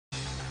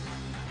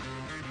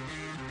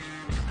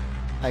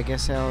I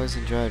guess I always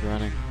enjoyed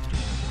running,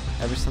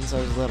 ever since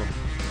I was little.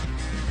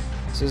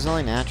 So it was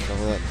only natural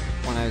that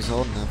when I was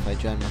old enough I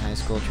joined my high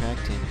school track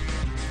team.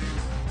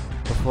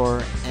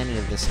 Before any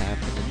of this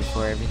happened and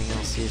before everything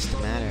else ceased to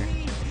matter,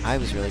 I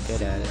was really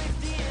good at it.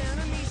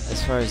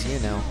 As far as you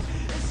know,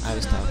 I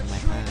was top of my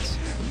class.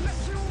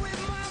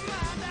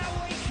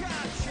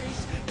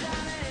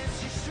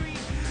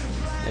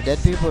 Now, dead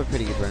people are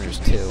pretty good runners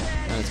too.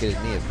 Not as good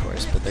as me, of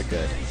course, but they're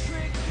good.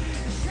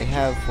 They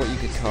have what you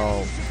could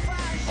call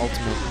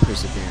ultimate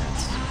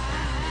perseverance.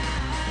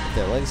 If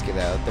their legs give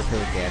out, they're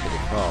perfectly happy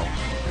to crawl.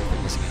 If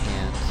they're missing a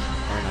hand,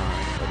 or an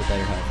arm, or the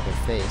better half of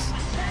their face,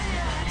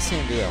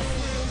 same deal.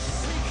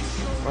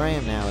 Where I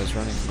am now is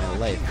running for my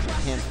life from a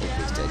handful of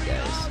these dead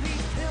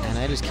guys, and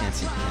I just can't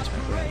seem to catch my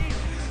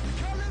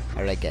breath. How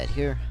did I get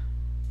here?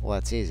 Well,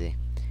 that's easy.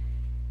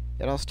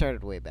 It all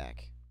started way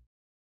back.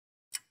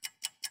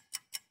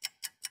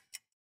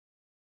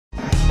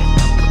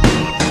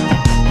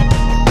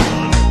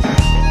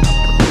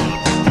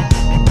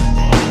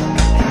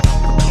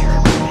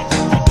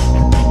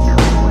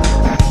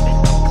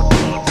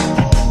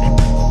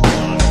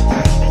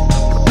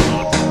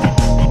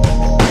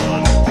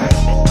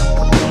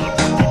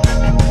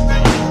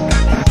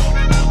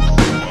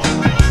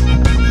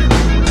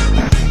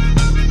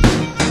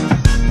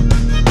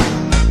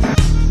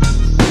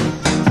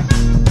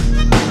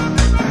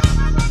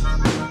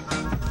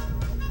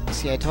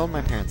 See, I told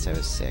my parents I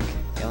was sick.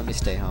 They let me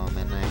stay home,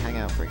 and I hung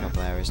out for a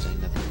couple hours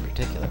doing nothing in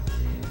particular,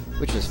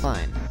 which was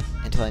fine,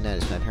 until I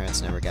noticed my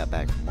parents never got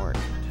back from work.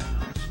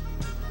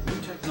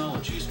 New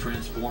technologies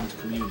transformed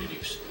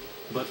communities,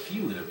 but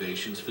few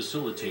innovations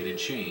facilitated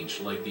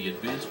change like the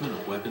advancement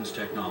of weapons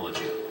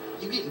technology.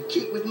 You getting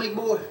kicked with me,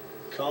 boy?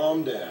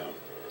 Calm down.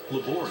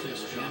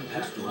 Laborious hand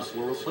pistols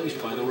were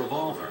replaced by the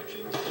revolver.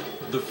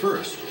 The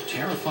first,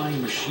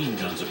 terrifying machine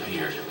guns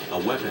appeared, a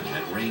weapon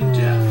that rained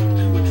death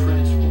and would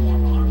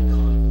transform armed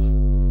conflict.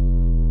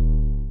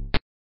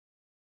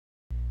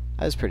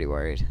 I was pretty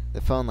worried. The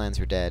phone lines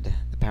were dead.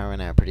 The power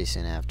went out pretty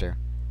soon after.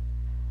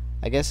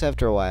 I guess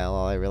after a while,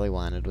 all I really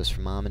wanted was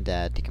for Mom and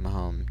Dad to come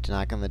home, to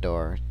knock on the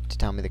door, to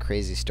tell me the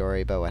crazy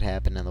story about what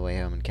happened on the way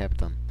home and kept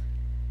them.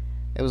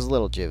 It was a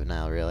little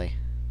juvenile, really.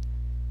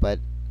 But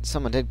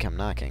someone did come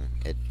knocking.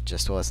 It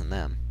just wasn't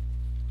them.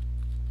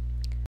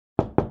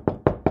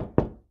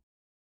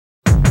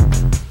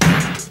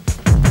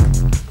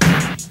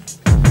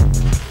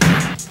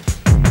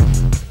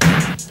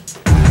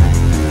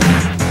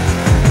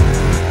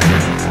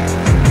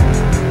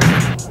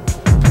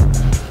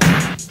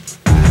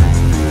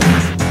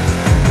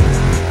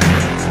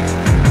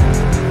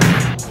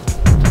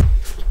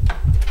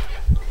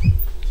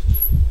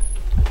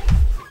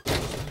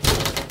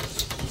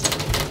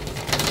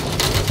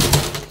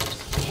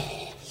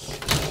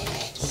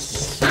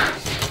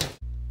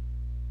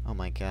 Oh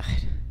my god.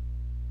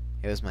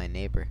 It was my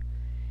neighbor.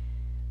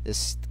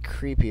 This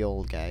creepy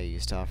old guy who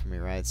used to offer me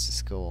rides to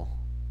school.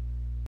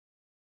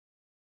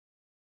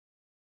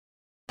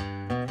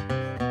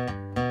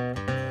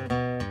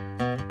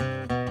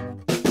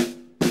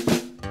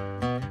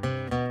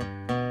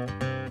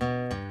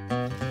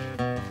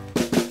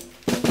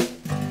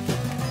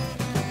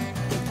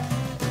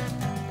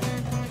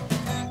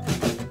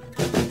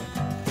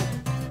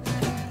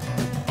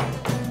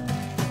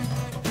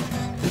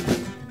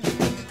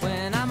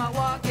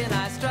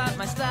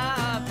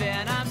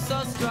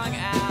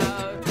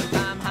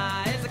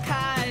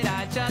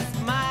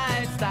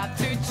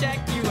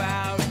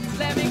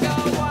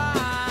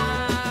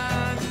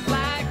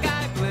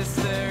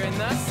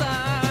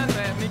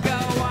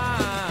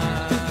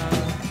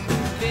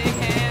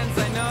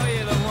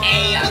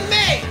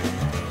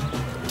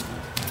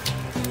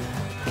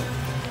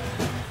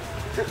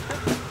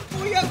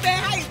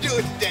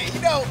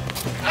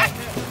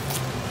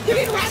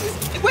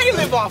 Where you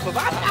live off of?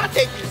 I'll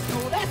take you to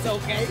school. That's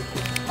okay.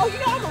 Oh, you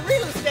know I'm a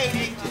real estate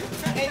agent,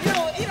 and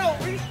real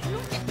estate.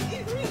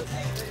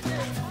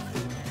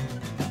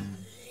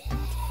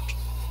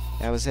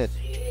 That was it.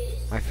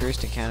 My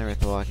first encounter with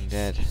The Walking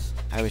Dead.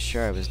 I was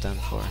sure I was done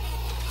for.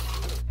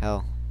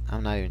 Hell,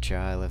 I'm not even sure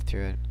how I lived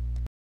through it.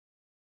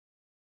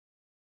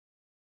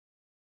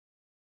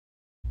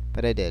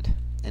 But I did,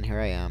 and here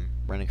I am,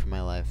 running for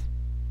my life.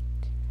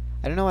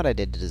 I don't know what I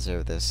did to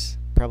deserve this.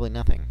 Probably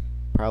nothing.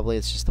 Probably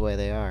it's just the way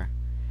they are.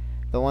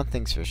 But one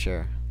thing's for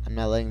sure, I'm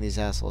not letting these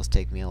assholes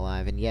take me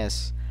alive, and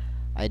yes,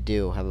 I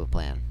do have a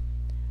plan.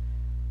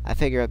 I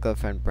figure I'll go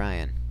find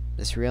Brian,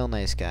 this real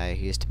nice guy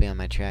who used to be on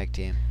my track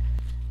team.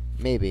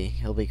 Maybe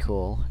he'll be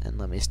cool and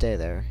let me stay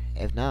there.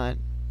 If not,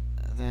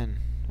 then,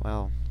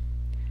 well,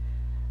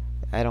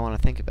 I don't want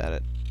to think about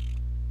it.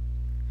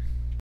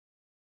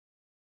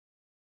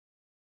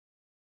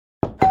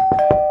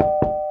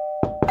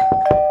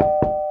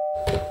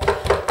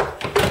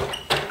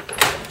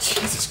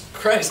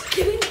 Christ,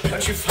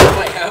 how'd you find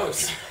my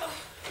house?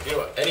 You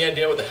know, any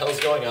idea what the hell's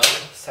going on?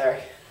 Sorry.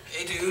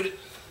 Hey, dude.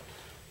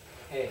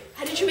 Hey.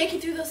 How did you make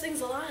it through those things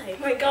alive? Oh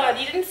my god,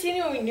 you didn't see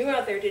anyone we knew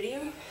out there, did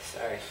you?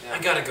 Sorry. No. I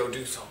gotta go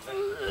do something.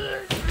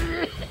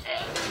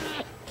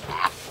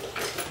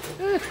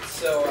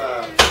 So,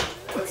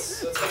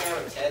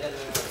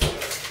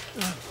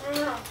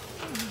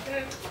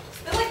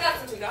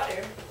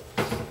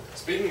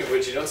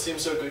 You don't seem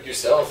so good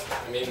yourself.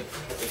 I mean, we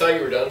thought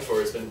you were done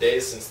for. It's been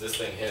days since this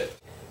thing hit.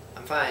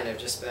 I'm fine. I've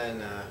just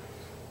been,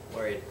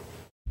 worried.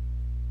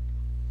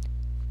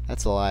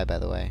 That's a lie, by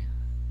the way.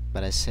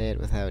 But I say it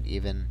without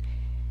even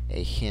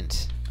a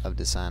hint of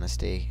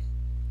dishonesty.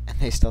 And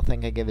they still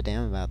think I give a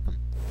damn about them.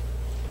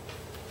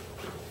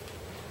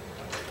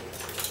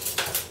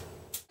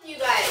 You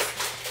guys,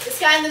 this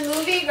guy in the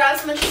movie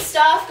grabs a bunch of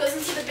stuff, goes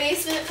into the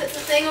basement, puts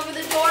the thing over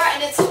the door,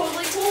 and it's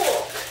totally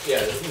cool. Yeah,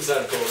 it doesn't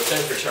sound cool. It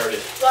sounds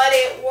retarded. But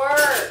it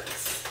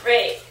works.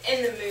 Right,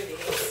 in the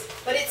movies.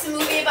 But it's a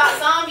movie about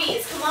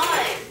zombies, come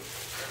on.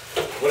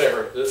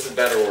 Whatever, this is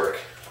better work.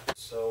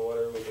 So what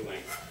are we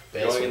doing?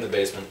 Going in the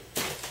basement.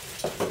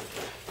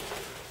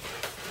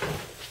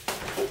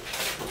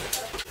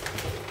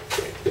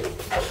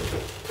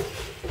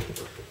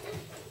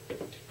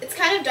 It's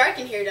kind of dark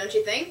in here, don't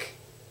you think?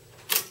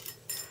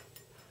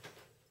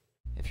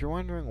 If you're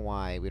wondering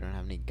why we don't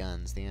have any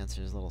guns, the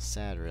answer is a little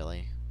sad,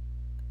 really.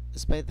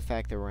 Despite the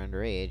fact that we're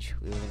underage,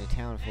 we live in a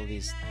town full of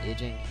these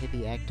aging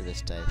hippie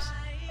activist types.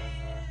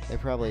 There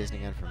probably isn't a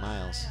gun for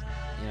miles.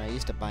 You know, I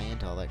used to buy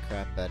into all that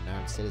crap about an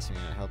armed citizen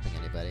not helping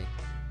anybody.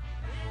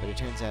 But it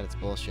turns out it's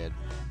bullshit.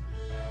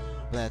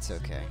 But that's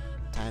okay.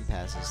 Time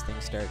passes,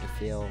 things start to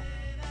feel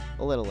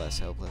a little less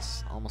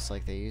hopeless, almost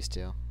like they used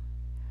to.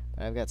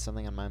 But I've got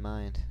something on my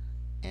mind,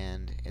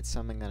 and it's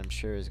something that I'm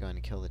sure is going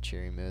to kill the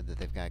cheery mood that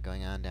they've got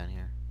going on down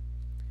here.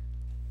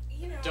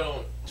 You know,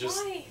 Don't.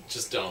 why?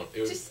 Just don't.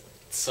 It would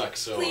suck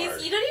so Please,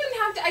 hard. you don't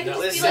even have to. I can No,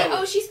 just be listen. like,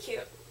 oh, she's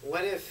cute.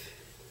 What if,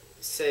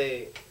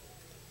 say,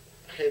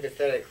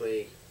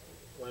 hypothetically,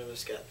 one of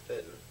us got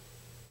bitten?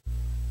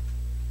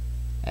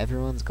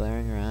 Everyone's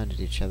glaring around at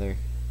each other,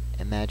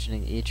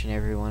 imagining each and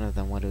every one of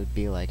them what it would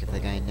be like if the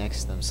guy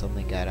next to them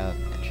suddenly got up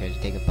and tried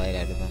to take a bite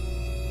out of them.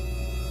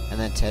 And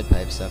then Ted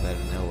pipes up out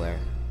of nowhere.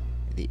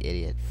 The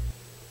idiot.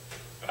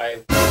 I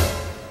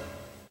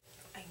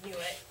knew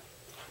it.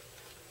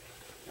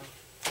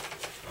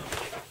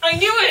 I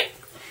knew it!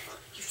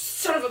 You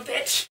son of a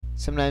bitch!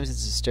 Sometimes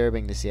it's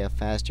disturbing to see how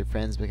fast your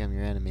friends become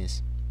your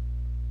enemies.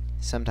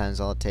 Sometimes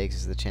all it takes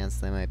is the chance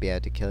they might be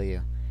out to kill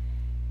you.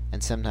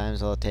 And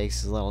sometimes all it takes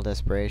is a little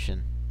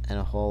desperation and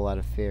a whole lot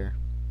of fear.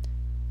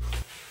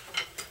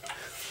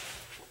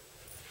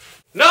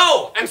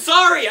 No! I'm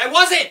sorry! I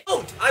wasn't!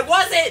 I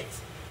wasn't!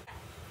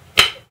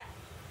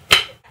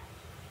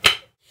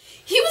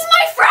 He was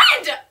my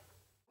friend!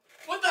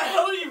 What the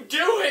hell are you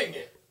doing?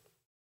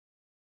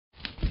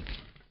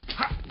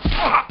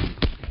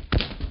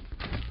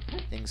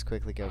 Things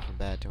quickly go from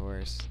bad to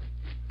worse.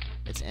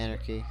 It's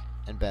anarchy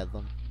and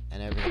bedlam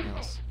and everything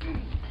else.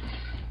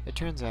 It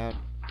turns out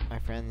my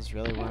friends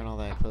really weren't all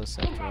that close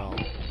after all,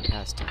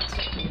 past tense.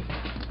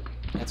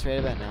 That's right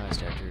about now I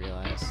start to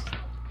realize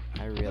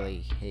I really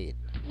hate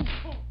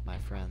my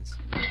friends.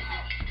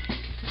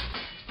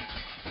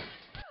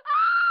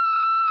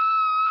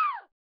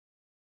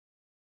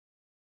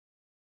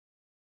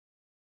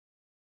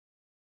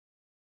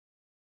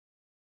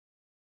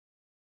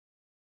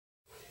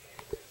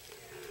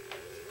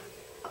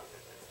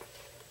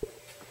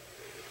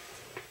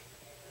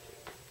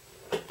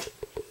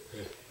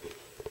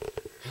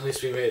 At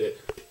least we made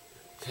it.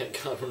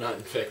 Thank God we're not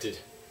infected.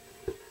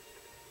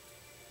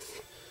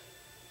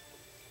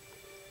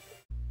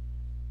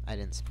 I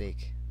didn't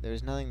speak. There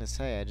was nothing to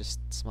say, I just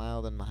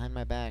smiled, and behind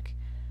my back,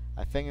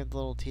 I fingered the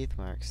little teeth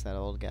marks that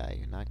old guy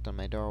who knocked on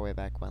my doorway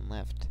back when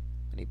left,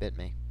 when he bit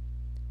me.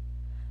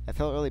 I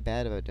felt really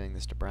bad about doing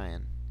this to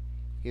Brian.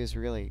 He was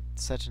really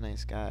such a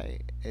nice guy.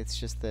 It's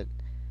just that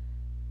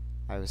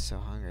I was so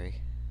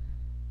hungry.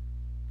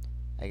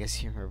 I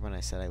guess you remember when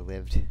I said I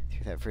lived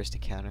through that first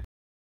encounter?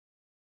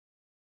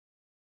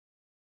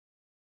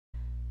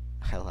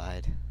 I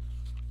lied.